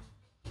 yeah.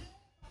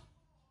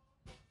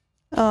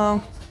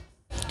 Oh.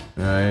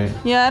 Right?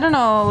 Yeah, I don't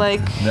know,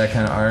 like... That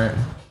kind of art?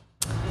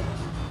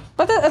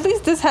 But at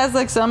least this has,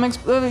 like, some...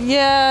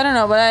 yeah, I don't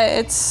know, but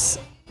it's...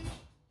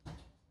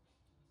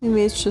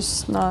 Maybe it's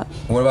just not...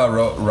 What about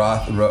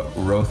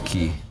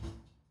Rothke?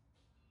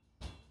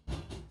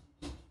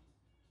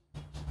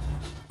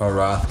 Or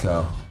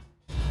Rothko?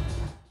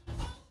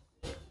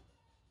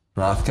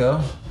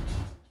 Rothko?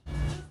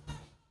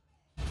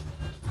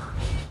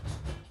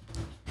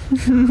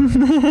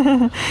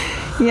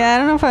 Yeah, I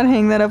don't know if I'd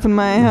hang that up in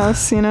my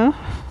house, you know?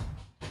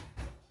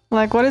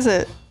 Like, what is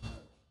it?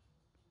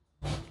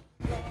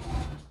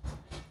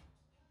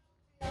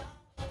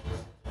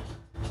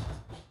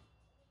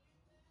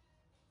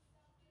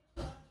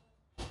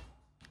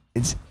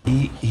 It's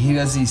he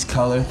does these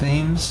color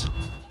themes.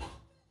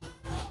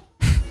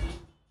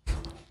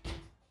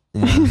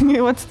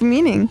 Yeah. What's the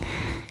meaning?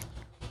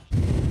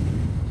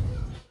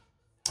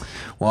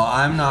 Well,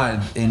 I'm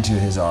not into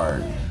his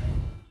art,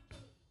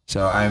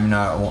 so I'm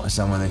not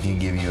someone that can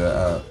give you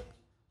a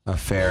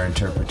fair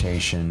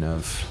interpretation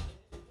of.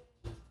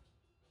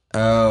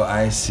 Oh,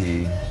 I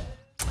see.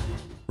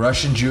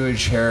 Russian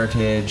Jewish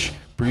heritage,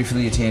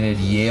 briefly attended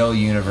Yale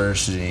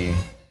University.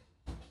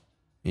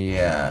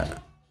 Yeah.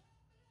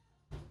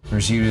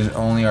 Received his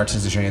only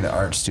artistic training at the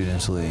Art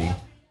Students League.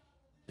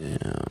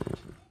 Yeah.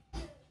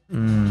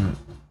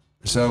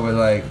 So, but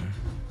like,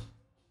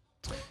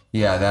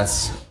 yeah,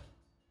 that's.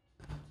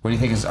 What do you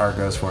think his art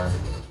goes for?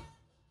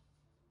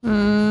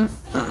 I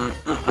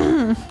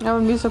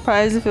wouldn't be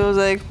surprised if it was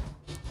like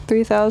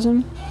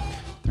 3,000.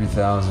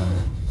 3,000.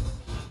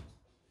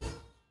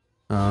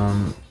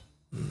 Let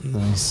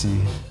me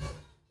see.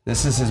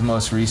 This is his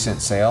most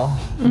recent sale.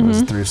 It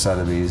was through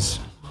Sotheby's.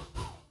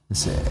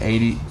 It's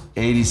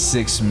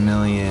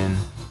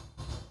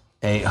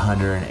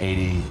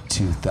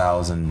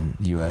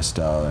 86,882,000 US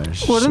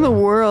dollars. What in the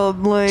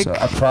world? Like, So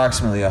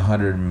approximately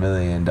 $100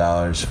 million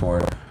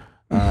for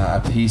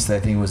a piece that I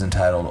think was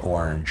entitled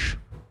Orange.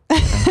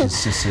 And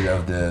consisted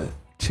of the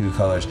two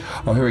colors.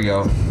 Oh, here we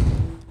go.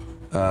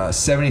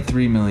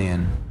 73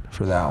 million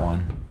for that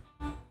one.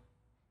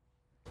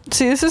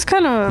 see, this is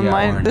kind of Yeah,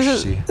 mind. orange,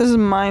 This see. is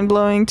mind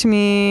blowing to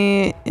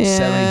me.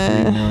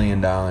 $73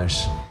 million.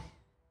 Does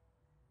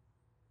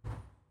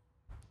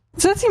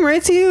that seem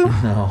right to you?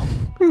 No.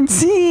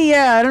 See,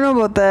 yeah, I don't know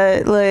about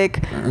that.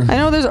 Like, I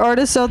know there's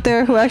artists out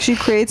there who actually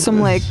create some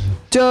like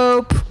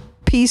dope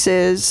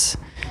pieces,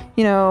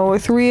 you know,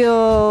 with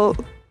real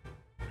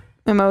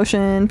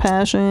emotion,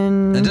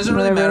 passion. It doesn't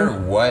really whatever.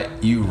 matter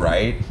what you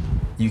write.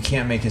 You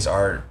can't make his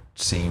art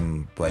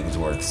seem like it's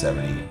worth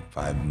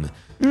 75 million.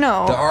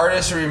 No. The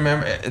artist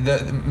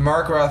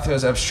Mark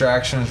Rothko's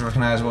abstraction is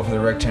recognizable for the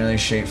rectangularly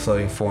shaped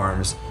floating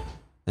forms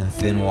and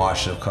thin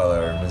wash of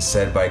color, and is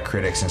said by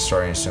critics and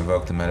historians to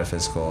invoke the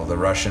metaphysical. The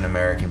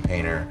Russian-American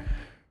painter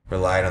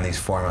relied on these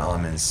formal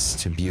elements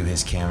to imbue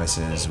his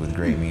canvases with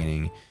great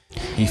meaning.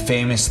 He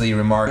famously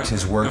remarked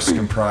his works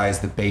comprise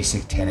the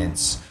basic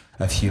tenets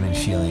of human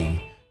feeling: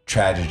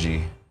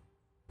 tragedy,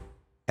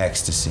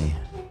 ecstasy,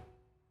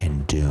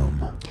 and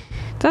doom.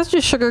 That's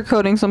just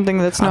sugarcoating something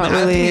that's not I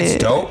really. think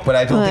it's dope, but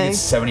I don't think like-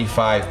 it's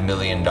 $75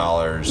 million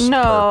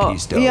per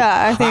piece dope.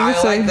 yeah, I think I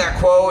it's like like- that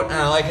quote, and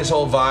I like his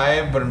whole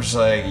vibe, but I'm just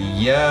like,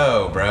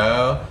 yo,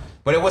 bro.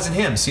 But it wasn't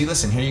him. See,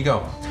 listen, here you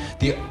go.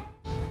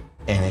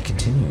 And it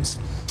continues.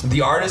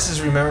 The artist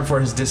is remembered for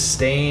his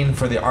disdain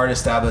for the art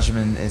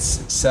establishment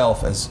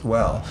itself as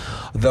well.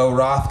 Though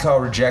Rothko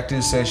rejected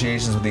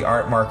associations with the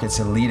art market's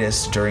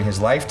elitists during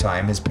his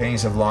lifetime, his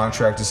paintings have long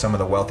attracted some of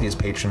the wealthiest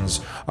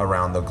patrons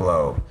around the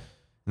globe.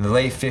 In the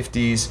late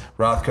 50s,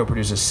 Rothko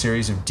produced a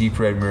series of deep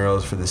red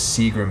murals for the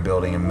Seagram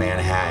building in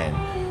Manhattan,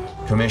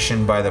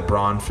 commissioned by the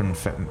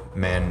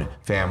Bronfman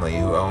family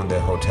who owned the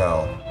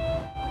hotel.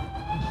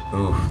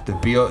 Ooh,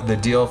 the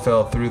deal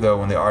fell through though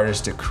when the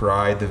artist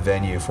decried the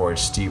venue for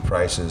its steep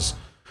prices.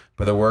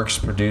 But the works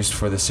produced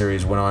for the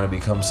series went on to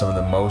become some of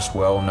the most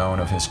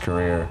well-known of his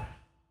career.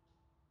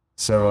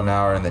 Several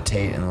now are in the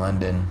Tate in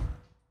London.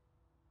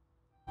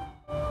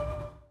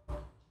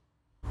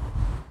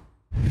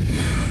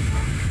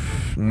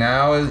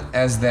 Now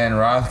as then,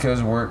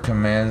 Rothko's work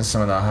commands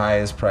some of the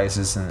highest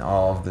prices in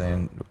all of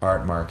the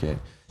art market.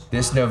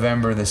 This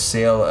November, the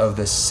sale of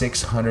the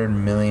 $600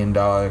 million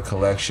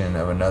collection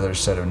of another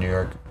set of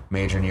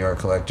major New York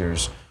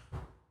collectors,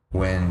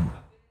 when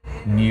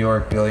New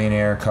York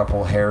billionaire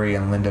couple Harry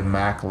and Linda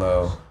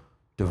Macklowe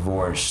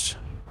divorced.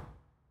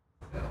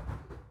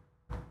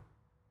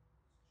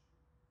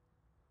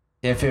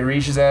 If it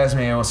reaches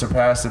Asmay, it will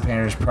surpass the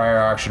painter's prior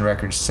auction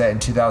record set in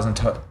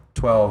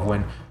 2012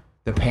 when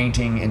the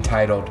painting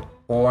entitled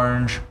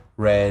Orange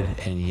red,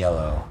 and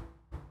yellow.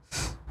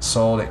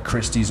 Sold at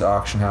Christie's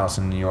auction house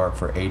in New York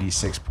for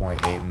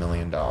 $86.8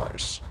 million.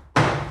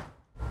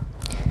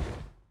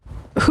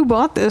 Who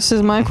bought this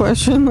is my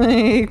question.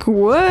 Like,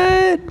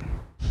 what?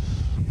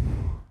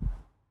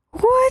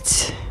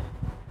 What?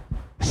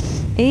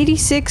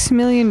 $86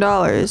 million.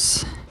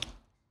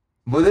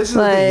 Well, this is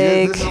the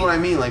thing. This is what I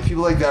mean. Like,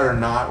 people like that are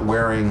not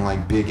wearing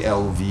like big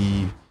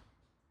LV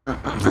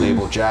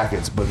label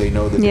jackets, but they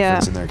know the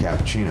difference in their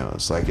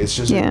cappuccinos. Like, it's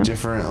just a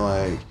different,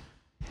 like,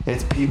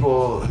 it's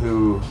people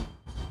who,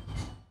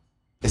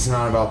 it's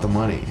not about the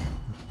money.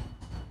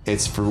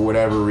 It's for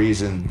whatever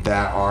reason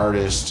that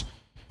artist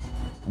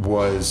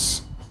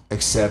was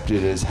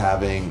accepted as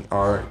having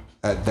art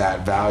at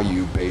that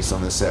value based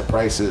on the set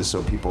prices,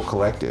 so people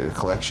collected a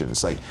collection.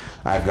 It's like,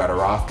 I've got a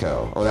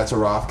Rothko. Oh, that's a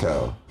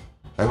Rothko.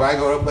 Like, if I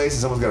go to a place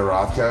and someone's got a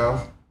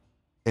Rothko,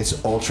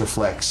 it's ultra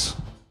flex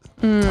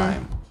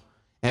time.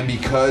 And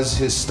because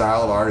his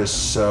style of art is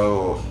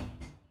so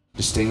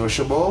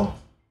distinguishable,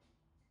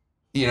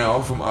 you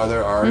know, from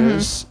other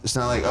artists, it's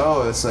not like,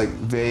 oh, it's like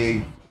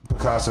vague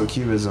Picasso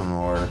cubism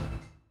or,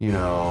 you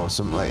know,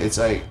 some like, it's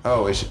like,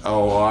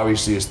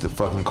 obviously it's the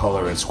fucking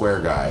color and square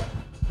guy.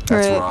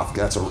 That's right.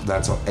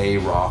 That's a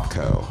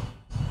Rothko.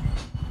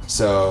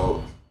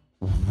 So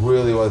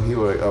really, what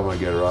people are like, I'm gonna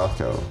get a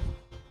Rothko.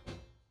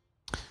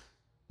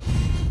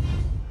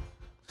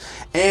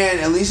 And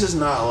at least it's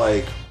not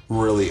like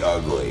really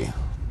ugly.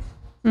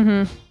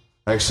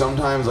 Like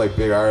sometimes like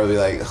big art will be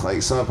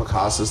like some of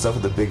Picasso stuff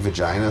with the big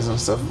vaginas and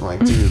stuff. I'm like,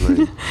 dude,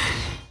 like,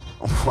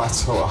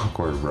 what's so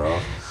awkward, bro?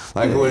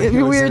 Like, it'd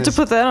be weird to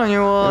put that on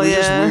your wall. It was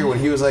just weird when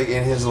he was like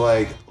in his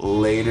like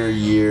later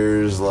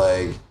years,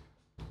 like,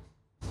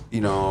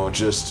 you know,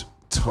 just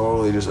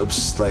totally just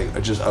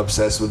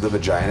obsessed with the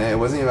vagina. It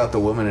wasn't even about the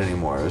woman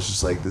anymore. It was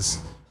just like this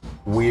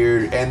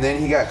weird. And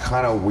then he got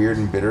kind of weird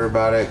and bitter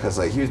about it because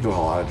like he was doing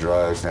a lot of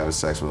drugs and having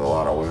sex with a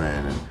lot of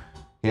women, and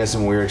he had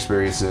some weird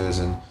experiences.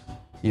 And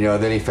you know,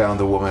 then he found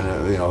the woman,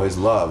 you know, his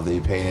love that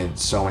he painted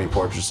so many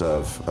portraits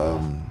of.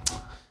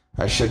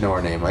 I should know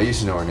her name. I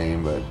used to know her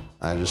name, but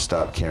I just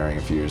stopped caring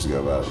a few years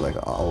ago about like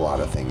a lot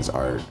of things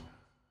art.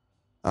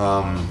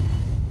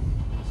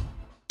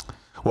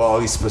 Well,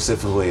 at least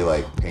specifically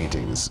like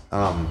paintings.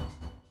 I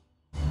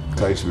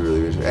used to be really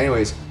interested.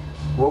 Anyways,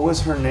 what was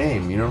her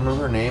name? You don't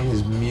remember her name?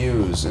 His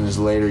muse in his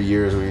later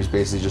years, when he was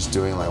basically just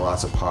doing like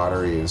lots of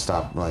pottery and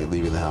stopped like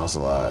leaving the house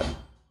a lot.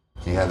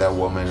 He had that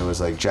woman who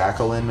was like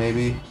Jacqueline,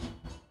 maybe.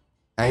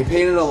 And he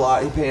painted a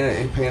lot. He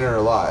painted her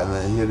a lot, and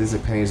then he had these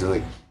like paintings that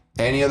like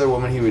any other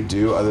woman he would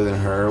do other than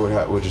her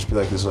would just be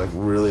like this like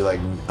really like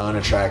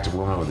unattractive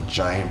woman with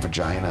giant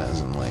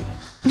vaginas and like.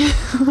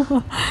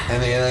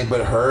 And then like,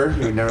 but her,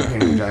 he would never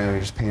paint her vagina. He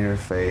just painted her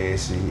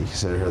face. He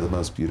considered her the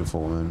most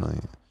beautiful woman.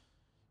 Like,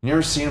 you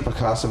ever seen a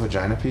Picasso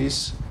vagina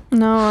piece?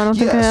 No, I don't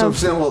think I have.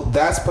 So well,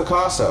 that's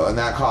Picasso, and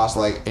that cost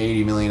like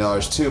 $80 million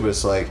too. But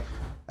it's like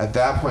at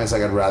that point, it's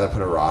like I'd rather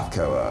put a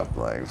Rothko up.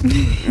 Like,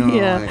 you know,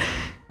 yeah. Like,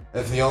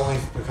 if the only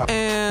Picasso.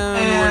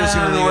 And we're just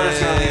gonna leave it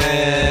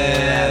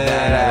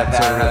at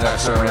that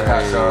story.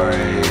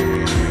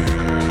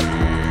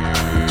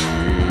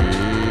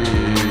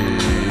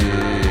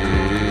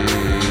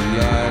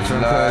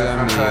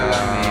 From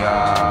Colombia.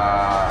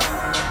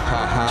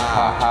 Ha ha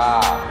ha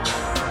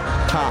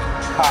ha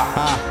ha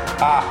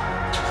ha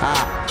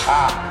ha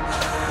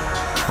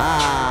ha.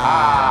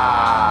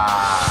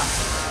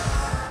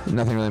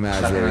 Nothing really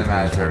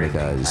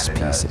matters.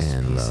 Peace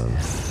and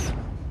love.